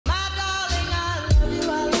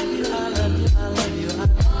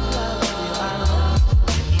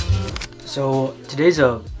So today's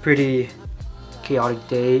a pretty chaotic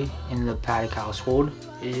day in the Paddock household.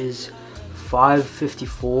 It is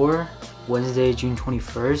 5:54, Wednesday, June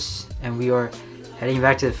 21st, and we are heading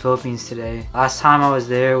back to the Philippines today. Last time I was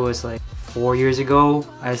there was like 4 years ago,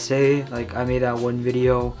 I'd say. Like, I made that one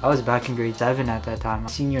video. I was back in grade 7 at that time.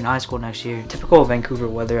 Senior in high school next year. Typical Vancouver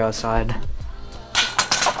weather outside.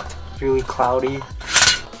 It's really cloudy.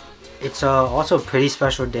 It's also a pretty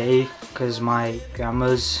special day because my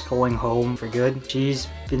grandma's going home for good. She's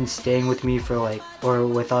been staying with me or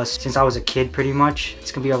with us since I was a kid pretty much.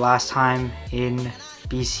 It's gonna be our last time in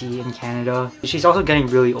BC in Canada. She's also getting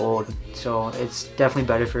really old, so it's definitely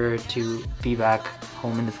better for her to be back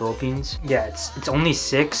home in the Philippines. Yeah, it's only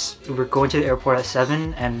 6. We're going to the airport at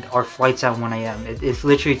 7 and our flight's at 1 a.m. It's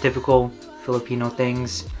literally typical Filipino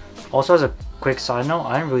things. Also, as a quick side note,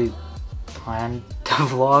 I didn't really plan to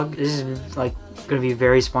vlog. This is like gonna be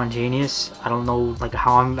very spontaneous. I don't know like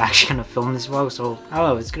how I'm actually gonna film this vlog, so I don't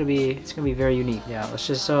know. It's gonna be very unique. Yeah, let's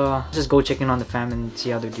just go check in on the fam and see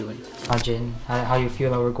how they're doing. Jordyn, how you feel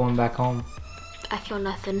that we're going back home? I feel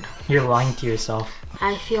nothing. You're lying to yourself.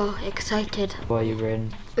 I feel excited. What are you,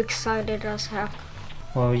 Jordyn? Excited as heck.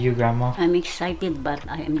 What are you, Grandma? I'm excited, but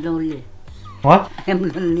I am lonely. What? I'm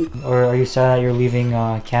lonely. Or are you sad that you're leaving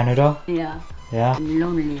Canada? Yeah. Yeah? I'm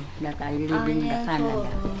lonely that I live in the Canada.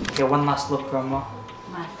 Okay, one last look, Grandma.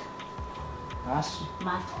 Mat. Last?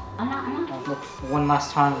 Mat. Ana. Look, one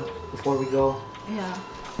last time before we go. Yeah.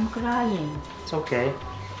 I'm crying. It's okay.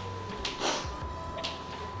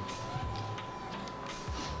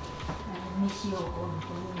 I miss you.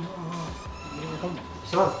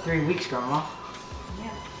 Still have 3 weeks, Grandma.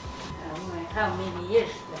 Yeah. How many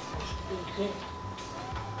years that I stay here?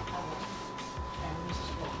 I miss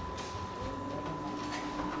you.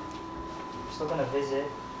 Still gonna visit.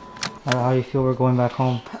 How do you feel we're going back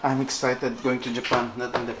home? I'm excited going to Japan,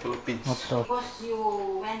 not in the Philippines. What the? Because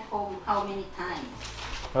you went home how many times?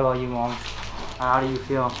 What about you, Mom? How do you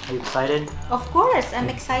feel? Are you excited? Of course, I'm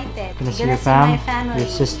excited. Gonna see Gonna your see my fam? family.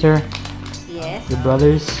 Your sister? Yes, Your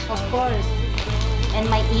brothers? of course. And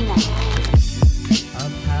my ina.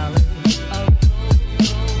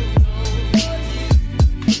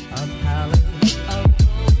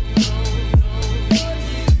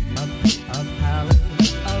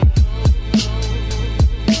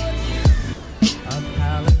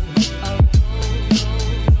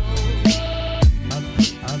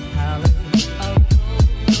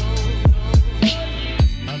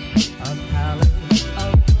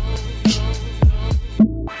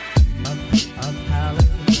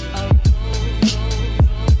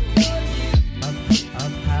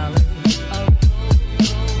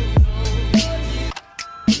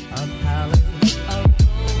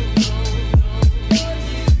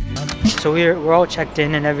 So we're all checked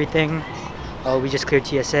in and everything. We just cleared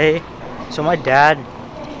TSA. So my dad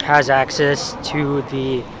has access to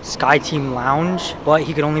the Sky Team Lounge, but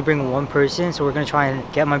he could only bring one person, so we're gonna try and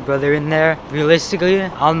get my brother in there. Realistically,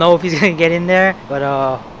 I don't know if he's gonna get in there, but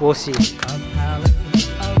we'll see.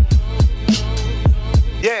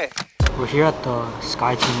 Yeah. We're here at the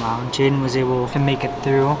Sky Team Lounge. Jordyn was able to make it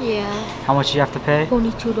through. Yeah. How much did you have to pay?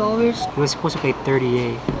 $22. We were supposed to pay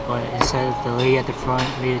 38, but instead the lady at the front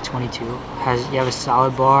made it 22. You have a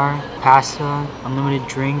salad bar, pasta, unlimited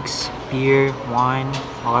drinks, beer, wine,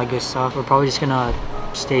 all that good stuff. We're probably just gonna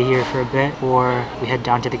stay here for a bit, or we head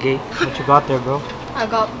down to the gate. What you got there, bro? I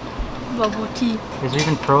got bubble tea. Is there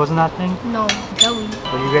even pearls in that thing? No, jelly.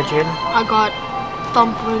 What did you get, Jordyn? I got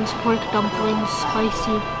dumplings, pork dumplings,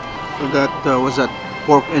 spicy. I got, was that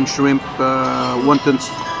pork and shrimp wonton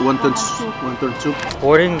soup?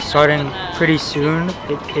 Boarding starting pretty soon.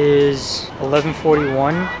 It is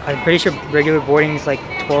 11:41. I'm pretty sure regular boarding is like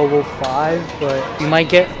 12:05, but we might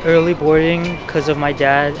get early boarding because of my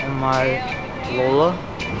dad and my Lola.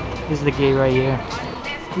 This is the gate right here.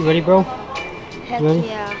 You ready, bro? Heck You ready?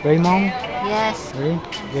 yeah. Ready, Mom? Yes. Ready?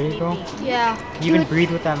 Ready, bro? Yeah. Can you even breathe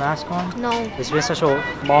with that mask on? No. It's been such a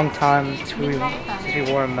long time since we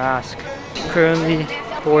wore a mask. Currently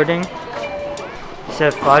boarding. It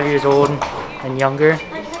said 5 years old and younger.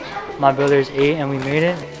 My brother is 8 and we made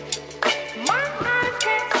it.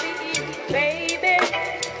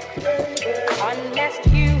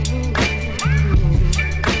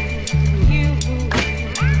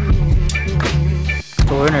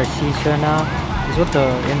 So we're in our seats right now. This is what the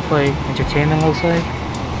in-flight entertainment looks like.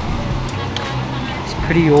 It's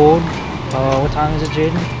pretty old. What time is it,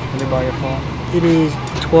 Jordyn? Let me borrow your phone. It is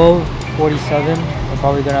 12:47. We're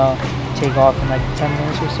probably gonna take off in like 10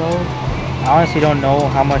 minutes or so. I honestly don't know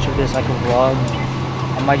how much of this I can vlog.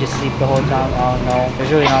 I might just sleep the whole time. I don't know.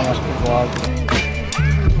 There's really not much to vlog.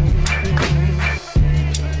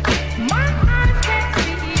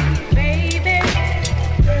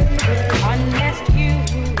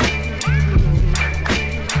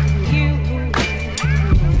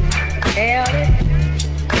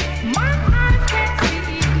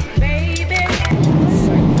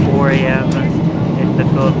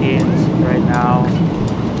 Philippines right now.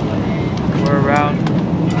 We're around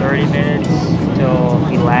 30 minutes till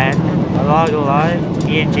we land. I'm not gonna lie,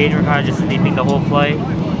 me and Jane were kind of just sleeping the whole flight.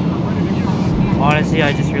 Honestly,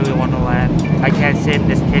 I just really want to land. I can't sit in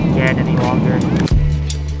this tin can any longer.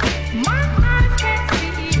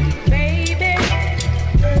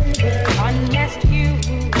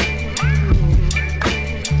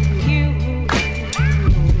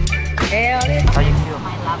 How you feel?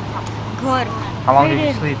 Good. How long did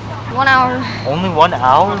you sleep? 1 hour. Only 1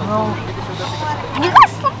 hour, bro? You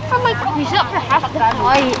guys slept for like, we slept for half the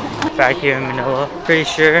flight. Back here in Manila. Pretty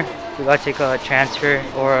sure we gotta take a transfer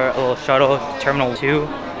or a little shuttle to Terminal 2.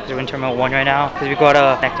 Because we're in Terminal 1 right now. Because we got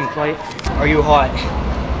a connecting flight. Are you hot?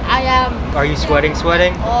 I am. Are you sweating?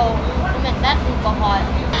 Oh, I meant that super hot.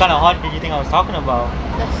 What kind of hot did you think I was talking about?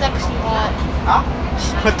 The sexy hot.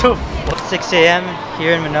 What the f? 6 a.m.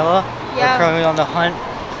 here in Manila. Yeah. We're currently on the hunt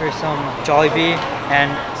for some Jollibee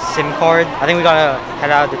and SIM card. I think we gotta head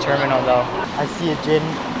out of the terminal though. I see it, Jin.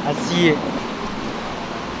 I see it.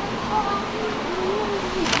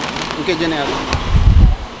 Okay, Janelle.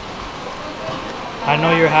 I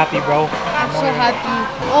know you're happy, bro. I'm so happy.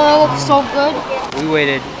 Oh, it looks so good. We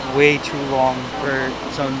waited way too long for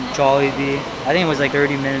some Jollibee. I think it was like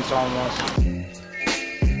 30 minutes almost.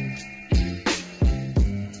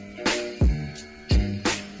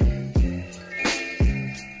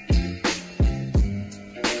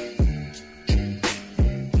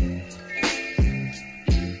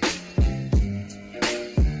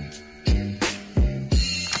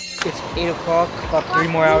 It's 8 o'clock, about 3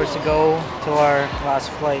 more hours to go till our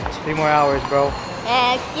last flight. 3 more hours, bro.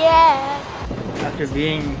 Heck yeah. After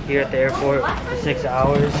being here at the airport for 6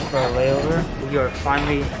 hours for a layover, we are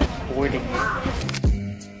finally boarding it.